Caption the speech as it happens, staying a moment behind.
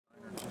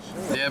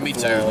Yeah, me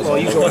too. Well,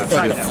 you go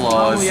outside.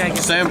 Flaws.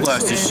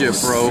 Sandblast this shit,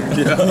 bro.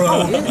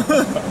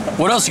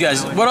 What else, you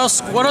guys? What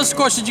else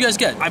course did you guys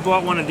get? I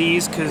bought one of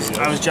these because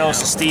I was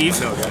jealous of Steve.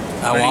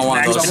 I want one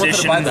of those.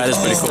 That is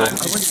pretty cool.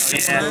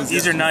 Yeah,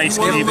 these are nice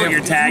because you put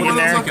your tag in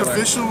there.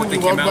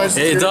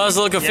 It does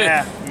look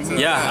official.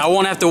 Yeah, I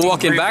won't have to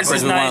walk in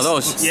backwards with one of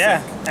those.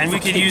 Yeah, and we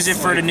could use it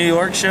for the New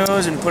York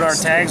shows and put our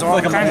tags, all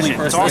kind of shit.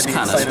 It's awesome.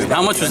 Kind of sweet.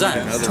 How much was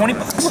that?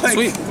 $20.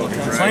 Sweet.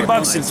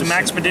 $20. It's a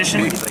Max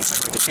Expedition.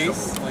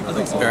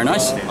 Very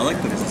nice.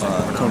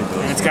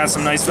 And it's got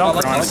some nice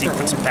Velcro on it, so you can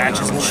put some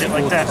patches and shit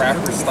like that.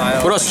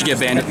 What else did you get,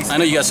 Bandit? I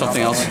know you got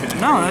something else.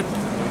 No,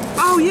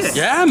 oh yeah.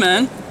 Yeah,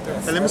 man.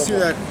 Hey, let me see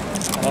that.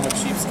 I'm a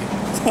cheapskate.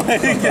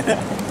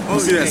 Let me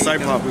see that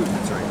side pop boot.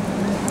 That's right.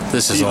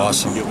 This is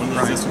awesome.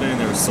 Yesterday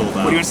and they were sold out.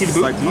 What, do you want to see the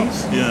boot?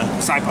 Yeah.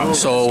 Side pop.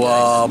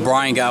 So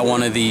Brian got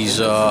one of these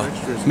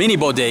mini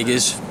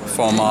bodegas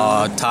from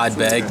Todd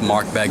Begg.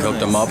 Mark Begg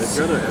hooked him up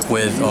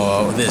with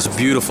this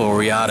beautiful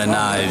Riata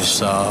Knives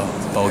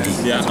bogey.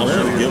 Yeah, I'll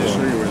show you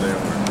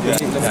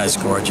one. That's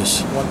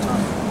gorgeous.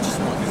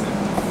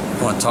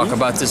 Want to talk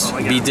about this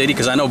B Diddy?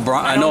 Because I know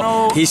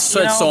he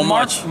said so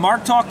much.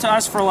 Mark talked to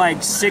us for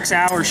like 6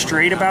 hours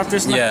straight about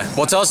this. Yeah.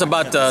 Well, tell us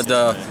about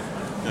the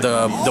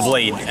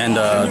blade and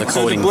the coating.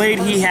 So the blade,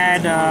 he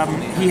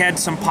had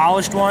some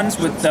polished ones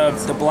with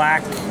the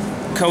black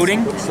coating.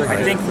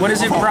 I think, what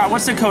is it?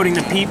 What's the coating?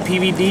 The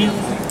PVD?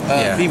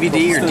 Yeah.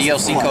 PVD or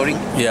DLC coating?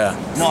 Yeah.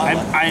 No,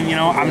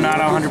 I'm not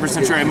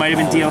 100% sure. It might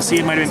have been DLC.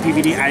 It might have been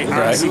PVD. I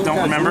honestly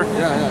don't remember.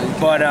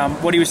 But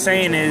what he was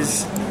saying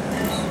is,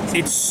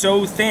 it's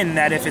so thin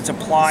that if it's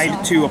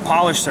applied to a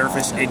polished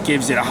surface, it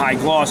gives it a high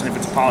gloss, and if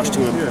it's polished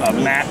to a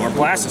matte or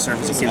blasted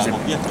surface, it gives it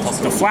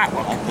the flat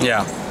look.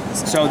 Yeah.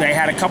 So they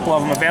had a couple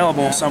of them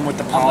available, some with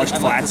the polished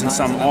flats and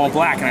some all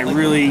black, and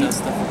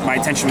my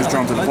attention was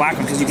drawn to the black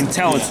one because you can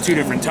tell it's two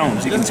different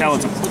tones. You can tell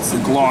it's a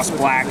gloss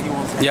black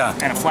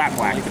and a flat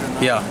black.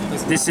 Yeah.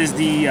 This is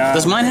the...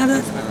 Does mine have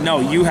that? No,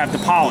 you have the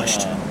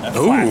polished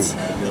flats.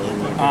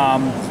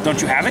 Don't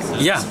you have it?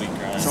 Yeah.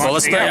 So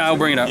well, I'll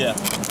bring it up. Yeah.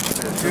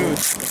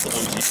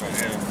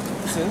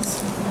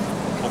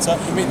 What's up?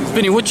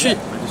 Vinny, what's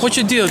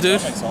your deal,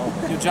 dude?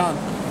 Yo, John.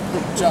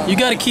 You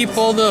got to keep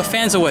all the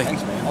fans away. You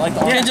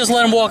can't just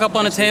let them walk up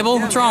on the table.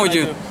 What's wrong with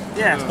you?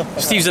 Yeah.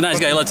 Steve's a nice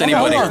guy. He lets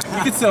anybody. You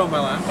can sit on my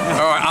lap.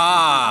 All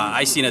right.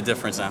 I seen a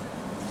difference now.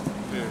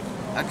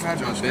 I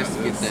tried my best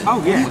to get that.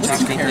 Oh, yeah.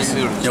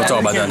 We'll talk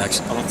about that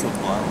next.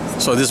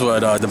 So this is what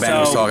the band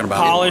was talking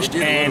about. Polished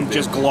and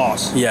just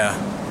gloss. Yeah.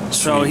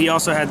 So he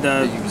also had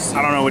the,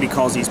 I don't know what he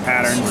calls these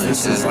patterns.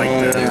 This is like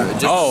the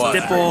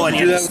stipple, and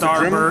he had the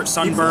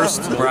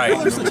sunburst. Right.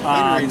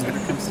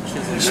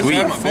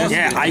 Sweet.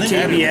 Yeah,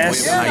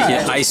 IKBS.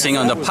 Icing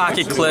on the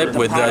pocket clip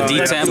with the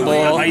detemp.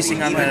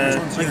 Icing on the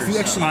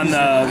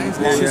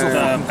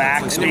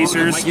back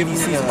spacers.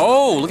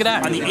 Oh, look at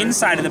that. On the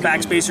inside of the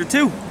back spacer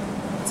too.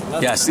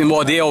 Yes,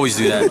 well, they always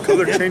do that.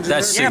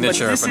 That's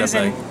signature for the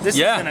Begg. This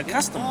isn't a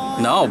custom.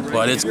 No,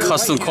 but it's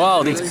custom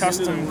quality. It's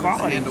custom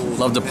quality.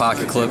 Love the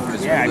pocket clip.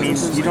 Yeah, I mean,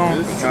 you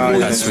don't.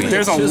 That's sweet.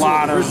 There's a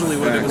lot of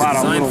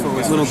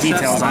little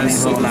details on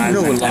these little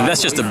knives. And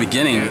that's just the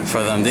beginning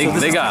for them.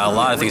 They got a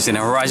lot of things in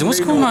the horizon. What's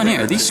going on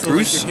here? Are these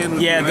screws?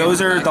 Yeah,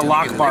 those are the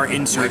lock bar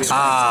inserts.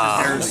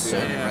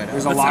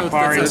 There's a lock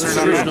bar insert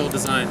on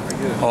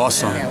that.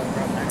 Awesome.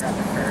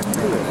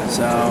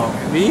 So,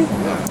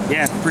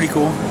 yeah, pretty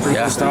cool. Pretty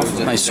cool stuff.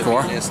 Nice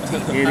score. It is.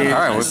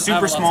 All right,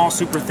 super small,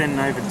 super thin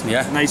knife.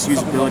 Nice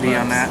usability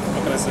on that.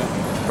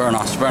 Burn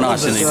offs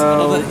in these.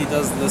 So,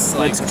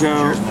 let's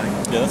go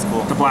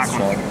the black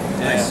one.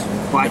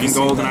 Black and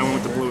gold, and I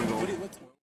went with the blue.